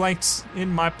got 0 blanks in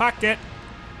my pocket.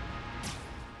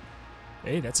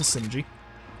 Hey, that's a synergy.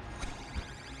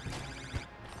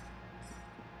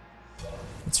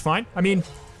 It's fine. I mean,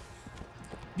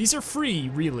 these are free,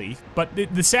 really. But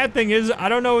the sad thing is, I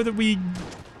don't know that we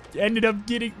ended up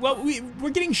getting... Well, we're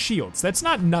getting shields. That's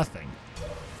not nothing.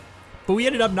 But we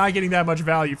ended up not getting that much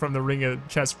value from the Ring of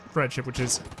Chest Friendship, which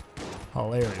is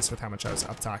hilarious with how much I was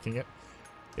up-talking it.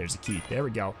 There's a key. There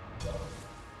we go.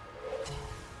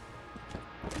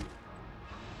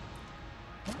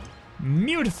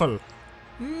 Beautiful.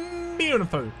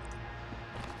 Beautiful.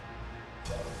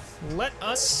 Let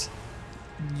us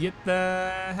get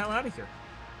the hell out of here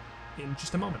in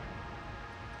just a moment.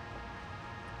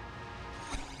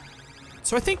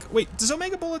 So I think, wait, does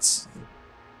Omega Bullets...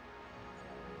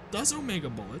 Does Omega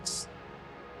Bullets?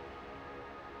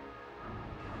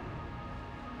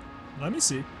 Let me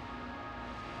see.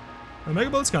 Omega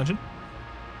Bullets Gungeon.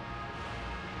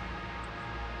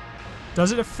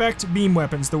 Does it affect beam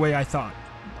weapons the way I thought?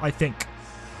 I think.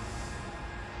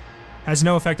 Has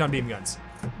no effect on beam guns.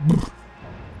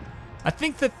 I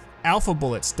think that Alpha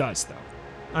Bullets does, though.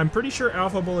 I'm pretty sure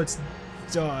Alpha Bullets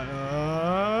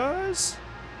does.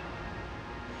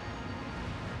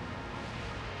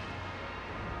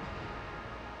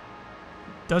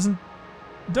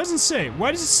 Doesn't say.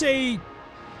 Why does it say?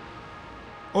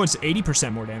 Oh, it's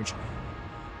 80% more damage.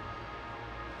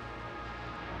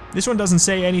 This one doesn't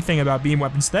say anything about beam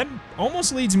weapons. That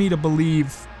almost leads me to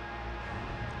believe.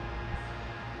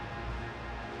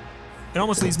 It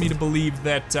almost leads me to believe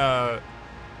that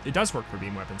it does work for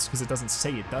beam weapons because it doesn't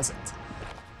say it doesn't.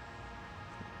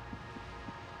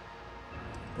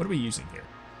 What are we using here?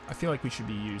 I feel like we should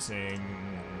be using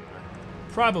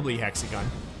probably Hexagun.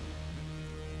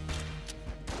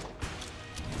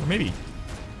 Or maybe,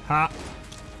 ha.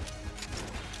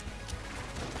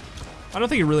 I don't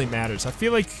think it really matters. I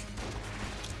feel like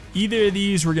either of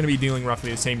these we're gonna be dealing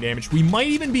roughly the same damage. We might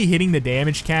even be hitting the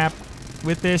damage cap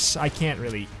with this. I can't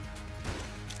really.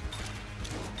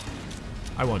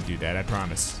 I won't do that, I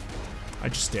promise. I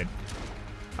just did.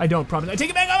 I don't promise. I take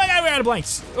it back. Oh my god, we're out of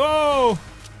blanks. Oh,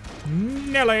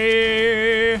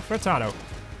 Nelly Furtado.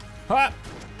 Ha.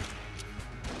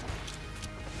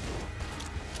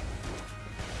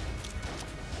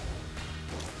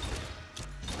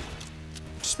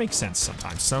 Makes sense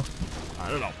sometimes, so I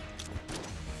don't know.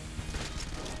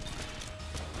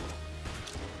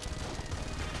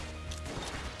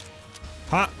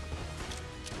 Huh.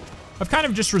 I've kind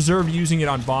of just reserved using it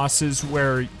on bosses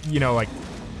where, you know, like,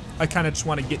 I kind of just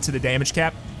want to get to the damage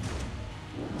cap.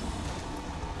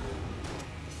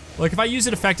 Like, if I use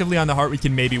it effectively on the heart, we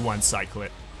can maybe one-cycle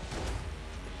it.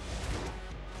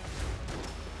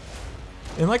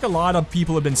 And like a lot of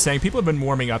people have been saying, people have been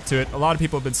warming up to it. A lot of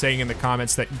people have been saying in the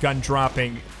comments that gun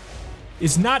dropping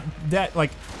is not that, like,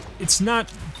 it's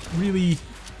not really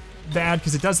bad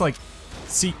because it does, like,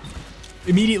 see,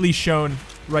 immediately shown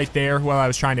right there while I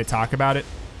was trying to talk about it.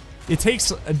 It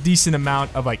takes a decent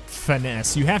amount of, like,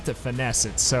 finesse. You have to finesse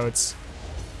it, so it's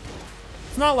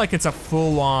not like it's a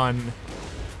full-on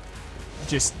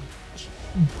just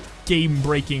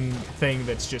game-breaking thing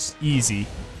that's just easy.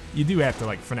 You do have to,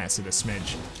 like, finesse it a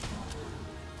smidge.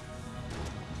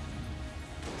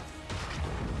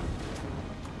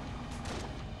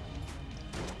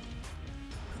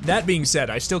 That being said,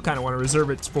 I still kind of want to reserve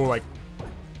it for, like,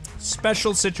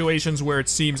 special situations where it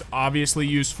seems obviously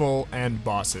useful and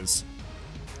bosses.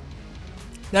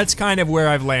 That's kind of where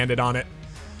I've landed on it.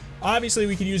 Obviously,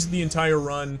 we could use it the entire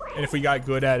run, and if we got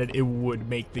good at it, it would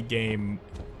make the game,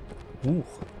 ooh,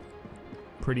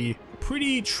 pretty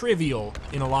trivial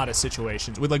in a lot of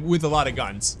situations with a lot of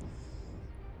guns.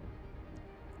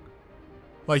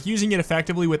 Like using it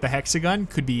effectively with the Hexagun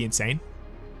could be insane.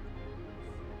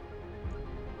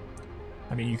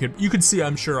 I mean, you could see,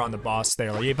 I'm sure, on the boss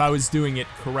there, like if I was doing it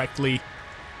correctly.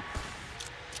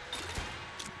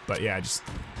 But yeah,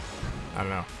 I don't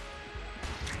know.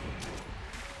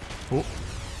 Oh,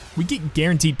 we get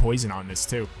guaranteed poison on this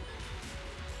too.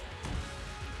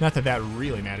 Not that that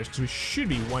really matters, because we should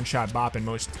be one-shot bopping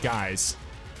most guys.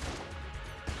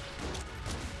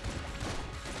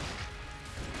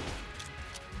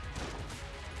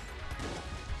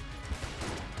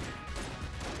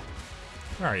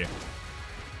 Where are you?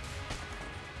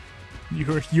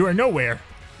 You are nowhere.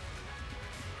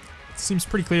 It seems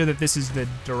pretty clear that this is the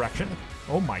direction.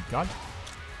 Oh my god.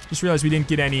 Just realized we didn't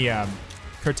get any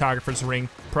Cartographer's Ring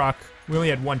proc. We only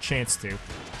had one chance to.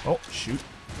 Oh, shoot.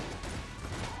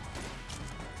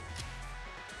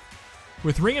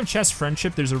 With Ring of Chest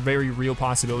Friendship, there's a very real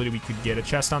possibility we could get a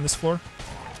chest on this floor.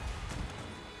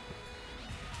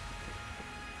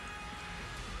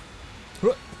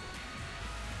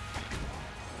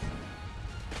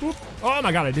 Oh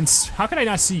my god, I didn't. How could I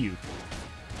not see you?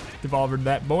 Devolvered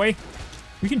that boy.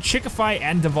 We can chickify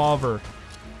and devolver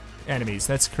enemies.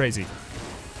 That's crazy.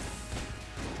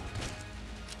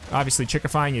 Obviously,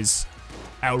 chickifying is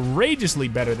outrageously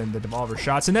better than the devolver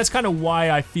shots, and that's kind of why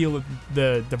I feel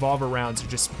the devolver rounds are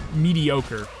just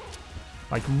mediocre.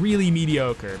 Like, really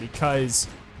mediocre, because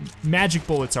magic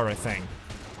bullets are a thing.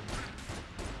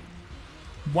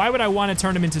 Why would I want to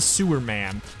turn him into Sewer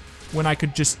Man when I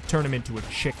could just turn him into a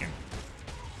chicken?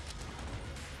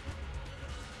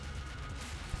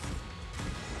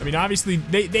 I mean, obviously,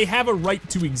 they have a right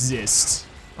to exist.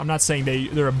 I'm not saying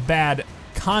they're a bad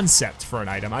concept for an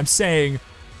item. I'm saying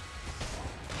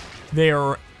they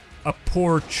are a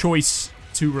poor choice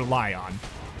to rely on.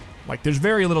 Like, there's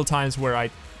very little times where I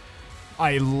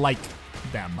like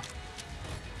them.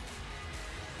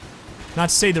 Not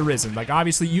to say there isn't. Like,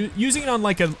 obviously, using it on,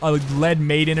 like, a lead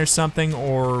maiden or something,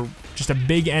 or just a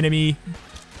big enemy,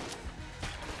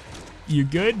 you're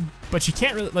good, but you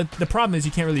can't really, like, the problem is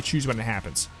you can't really choose when it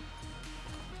happens.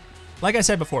 Like I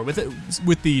said before, with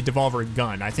the Devolver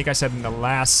gun, I think I said in the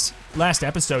last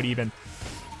episode even,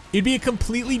 it'd be a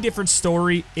completely different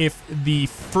story if the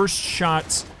first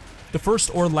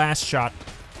or last shot,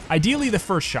 ideally the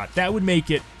first shot, that would make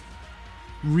it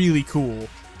really cool.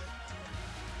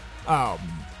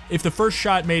 If the first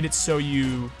shot made it so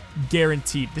you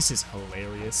guaranteed, this is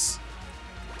hilarious.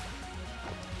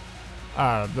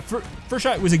 The first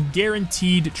shot was a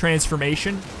guaranteed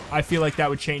transformation. I feel like that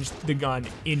would change the gun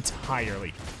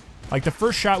entirely. Like, the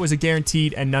first shot was a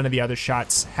guaranteed and none of the other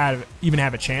shots even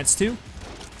have a chance to.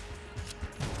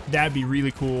 That'd be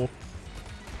really cool.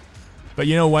 But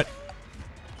you know what?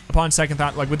 Upon second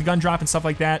thought, like with the gun drop and stuff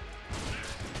like that,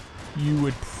 you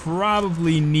would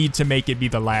probably need to make it be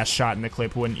the last shot in the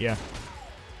clip, wouldn't you?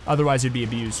 Otherwise, it'd be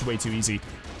abused way too easy.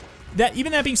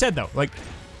 Even that being said, though, like,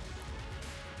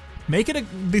 make it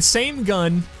the same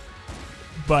gun,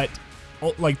 but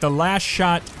like the last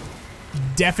shot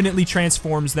definitely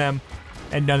transforms them,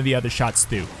 and none of the other shots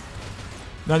do.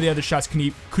 None of the other shots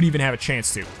could even have a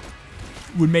chance to.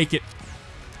 Would make it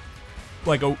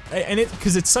like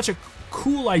because it's such a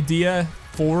cool idea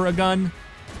for a gun,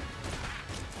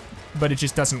 but it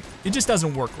just doesn't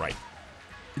work right.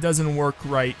 It doesn't work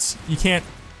right. You can't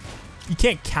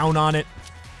count on it.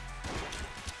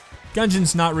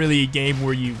 Gungeon's not really a game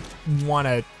where you want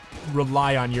to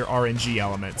rely on your RNG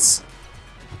elements.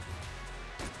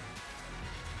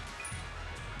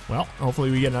 Well,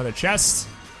 hopefully we get another chest.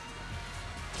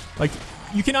 Like,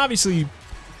 you can obviously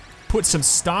put some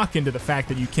stock into the fact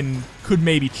that you could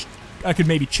maybe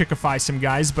chickify some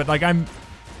guys, but like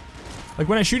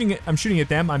when I'm shooting at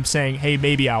them, I'm saying, hey,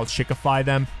 maybe I'll chickify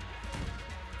them.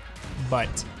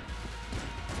 But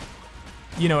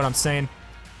you know what I'm saying?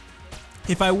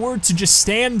 If I were to just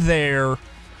stand there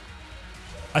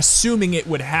assuming it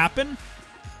would happen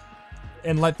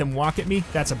and let them walk at me,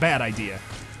 that's a bad idea.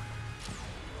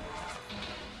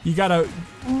 You gotta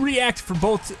react for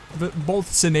both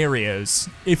scenarios.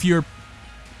 If you're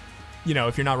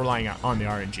not relying on the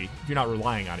RNG, if you're not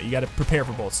relying on it, you gotta prepare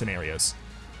for both scenarios.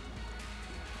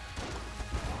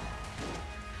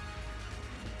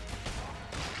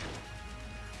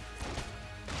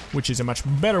 Which is a much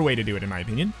better way to do it, in my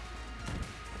opinion.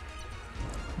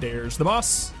 There's the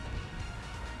boss.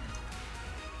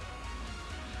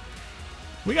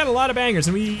 We got a lot of bangers,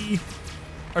 and we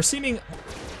are seeming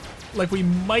like we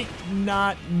might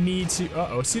not need to...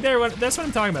 Uh-oh. See there? That's what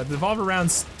I'm talking about. The Devolver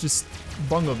rounds just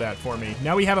bungled that for me.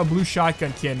 Now we have a blue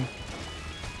shotgunkin,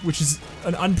 which is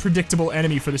an unpredictable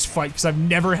enemy for this fight, because I've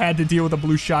never had to deal with a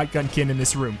blue shotgunkin in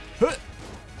this room. Huh.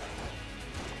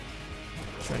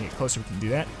 Try to get closer, we can do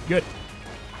that. Good.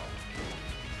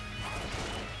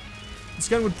 This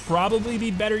gun would probably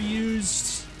be better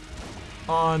used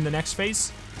on the next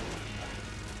phase.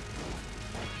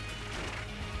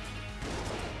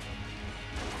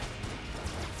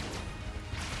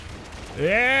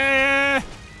 Yeah!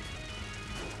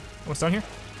 Almost done here.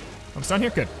 Almost done here?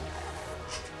 Good.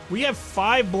 We have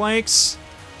 5 blanks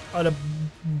on a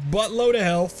buttload of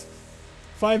health,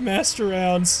 5 master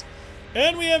rounds,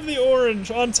 and we have the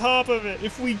orange on top of it.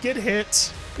 If we get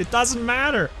hit, it doesn't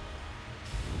matter.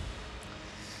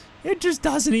 It just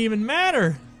doesn't even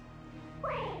matter.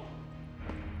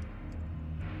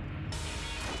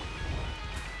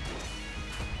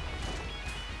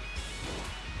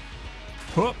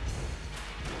 Whoop.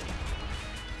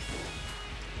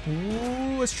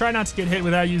 Ooh, let's try not to get hit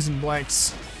without using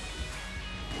blanks.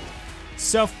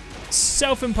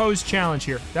 Self-imposed challenge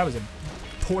here. That was a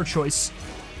poor choice.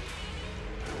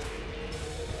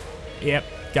 Yep,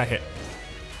 got hit.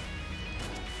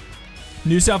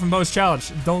 New self-imposed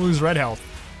challenge. Don't lose red health.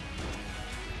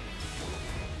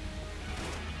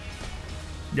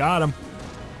 Got him.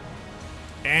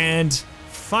 And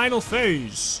final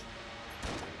phase.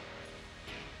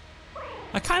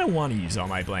 I kind of want to use all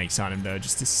my blanks on him though,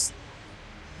 just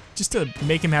to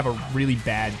make him have a really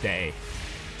bad day.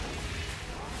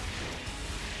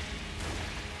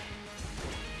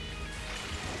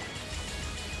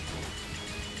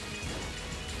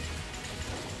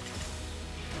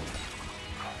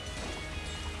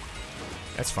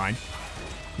 That's fine.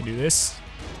 Can do this.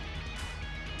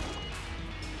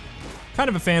 Kind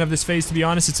of a fan of this phase, to be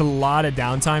honest. It's a lot of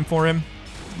downtime for him,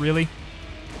 really.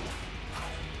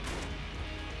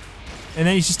 And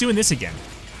then he's just doing this again.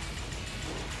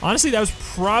 Honestly, that was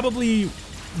probably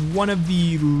one of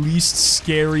the least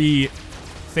scary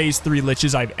Phase 3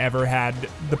 liches I've ever had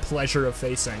the pleasure of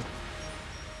facing.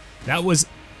 That was,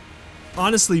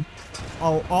 honestly,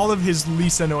 all of his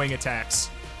least annoying attacks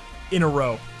in a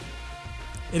row.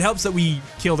 It helps that we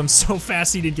killed him so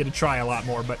fast he didn't get to try a lot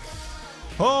more, but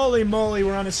holy moly,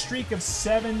 we're on a streak of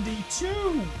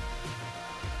 72!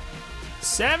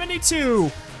 72!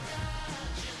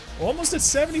 Almost at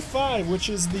 75, which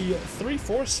is the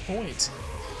 3/4 point.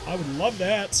 I would love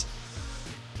that.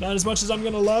 Not as much as I'm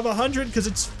gonna love 100, because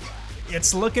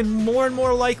it's looking more and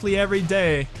more likely every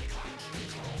day.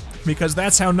 Because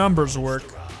that's how numbers work.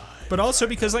 But also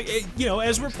because, like, you know,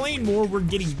 as we're playing more, we're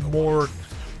getting more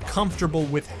comfortable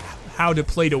with how to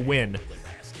play to win.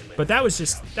 But that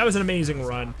was an amazing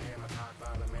run.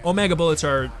 Omega bullets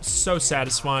are so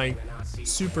satisfying.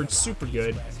 Super, super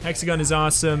good. Hexagun is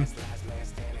awesome.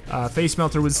 Face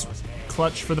Melter was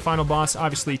clutch for the final boss.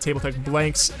 Obviously, Table Tech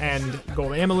Blanks and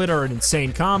Gold Amulet are an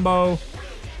insane combo.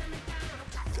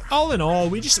 All in all,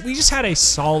 we just had a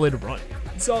solid run.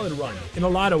 Solid run. In a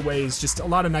lot of ways, just a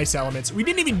lot of nice elements. We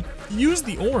didn't even use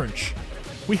the orange.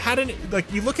 We hadn't, like,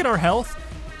 you look at our health,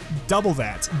 double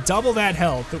that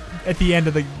health at the end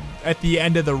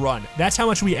of the run. That's how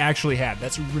much we actually had.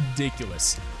 That's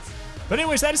ridiculous. But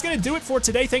anyways, that is going to do it for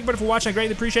today. Thank you for watching. I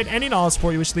greatly appreciate any and all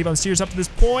support you wish to leave on the series up to this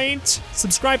point.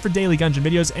 Subscribe for daily Gungeon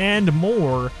videos and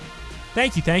more.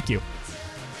 Thank you, thank you.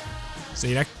 See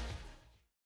you next.